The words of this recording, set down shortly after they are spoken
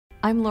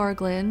I'm Laura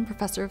Glynn,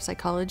 Professor of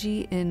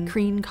Psychology in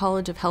Crean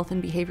College of Health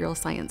and Behavioral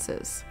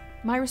Sciences.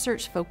 My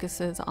research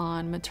focuses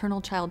on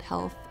maternal child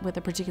health with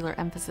a particular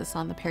emphasis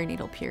on the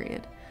perinatal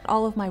period.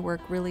 All of my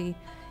work really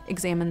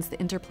examines the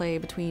interplay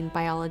between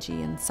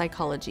biology and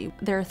psychology.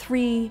 There are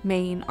three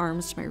main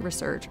arms to my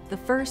research. The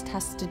first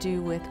has to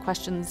do with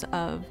questions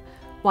of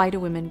why do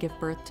women give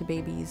birth to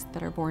babies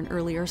that are born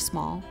early or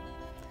small?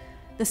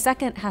 The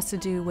second has to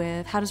do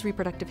with how does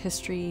reproductive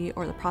history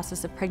or the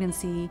process of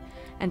pregnancy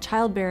and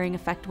childbearing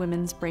affect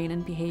women's brain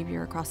and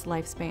behavior across the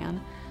lifespan.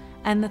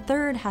 And the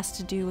third has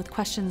to do with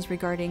questions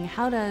regarding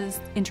how does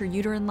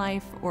intrauterine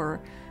life or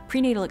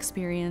prenatal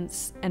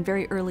experience and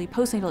very early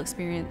postnatal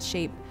experience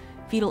shape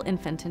fetal,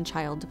 infant, and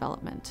child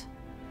development.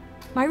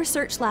 My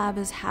research lab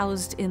is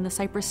housed in the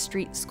Cypress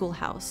Street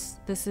Schoolhouse.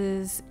 This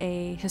is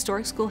a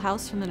historic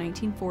schoolhouse from the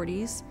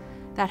 1940s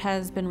that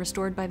has been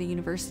restored by the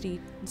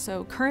university.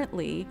 So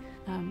currently,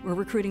 we're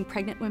recruiting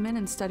pregnant women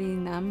and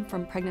studying them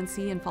from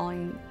pregnancy and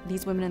following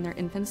these women and their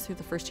infants through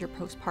the first year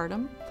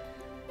postpartum.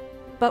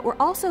 But we're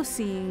also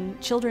seeing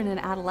children and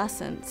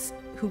adolescents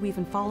who we've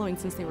been following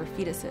since they were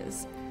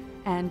fetuses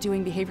and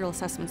doing behavioral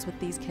assessments with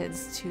these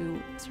kids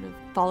to sort of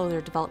follow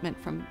their development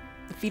from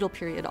the fetal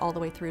period all the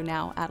way through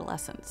now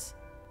adolescence.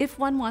 If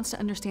one wants to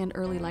understand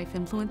early life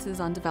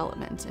influences on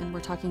development, and we're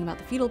talking about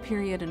the fetal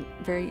period and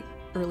very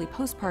early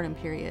postpartum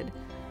period,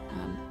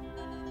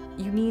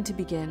 you need to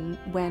begin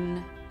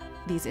when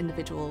these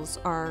individuals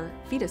are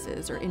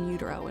fetuses or in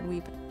utero, and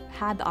we've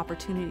had the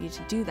opportunity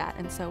to do that,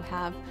 and so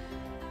have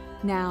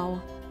now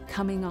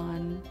coming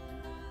on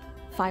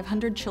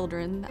 500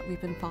 children that we've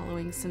been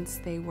following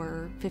since they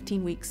were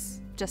 15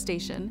 weeks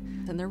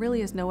gestation, and there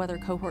really is no other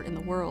cohort in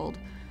the world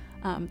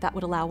that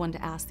would allow one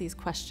to ask these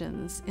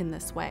questions in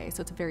this way.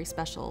 So it's a very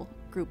special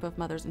group of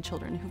mothers and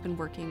children who've been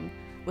working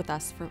with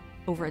us for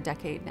over a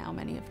decade now,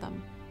 many of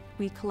them.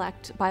 We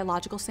collect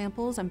biological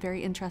samples. I'm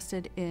very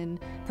interested in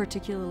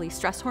particularly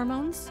stress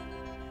hormones.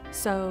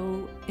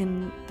 So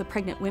in the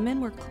pregnant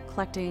women, we're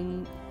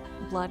collecting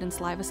blood and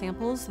saliva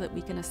samples so that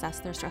we can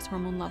assess their stress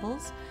hormone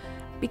levels.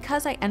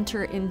 Because I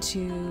enter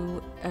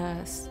into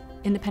an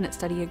independent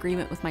study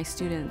agreement with my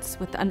students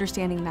with the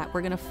understanding that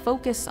we're going to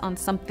focus on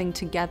something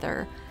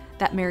together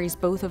that marries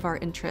both of our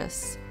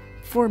interests,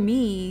 for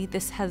me,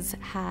 this has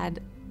had,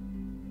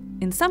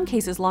 in some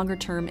cases,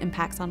 longer-term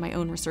impacts on my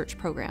own research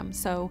program.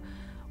 So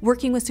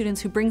working with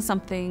students who bring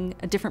something,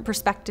 a different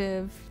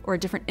perspective or a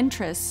different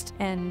interest,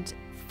 and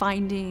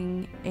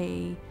finding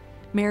a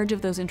marriage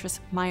of those interests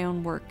with my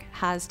own work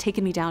has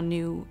taken me down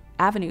new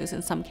avenues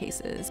in some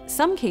cases.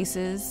 Some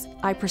cases,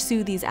 I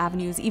pursue these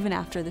avenues even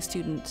after the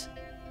student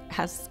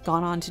has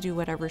gone on to do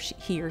whatever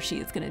he or she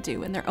is going to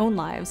do in their own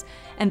lives,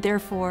 and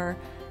therefore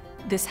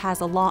this has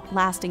a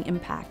lasting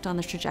impact on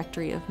the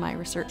trajectory of my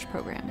research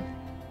program.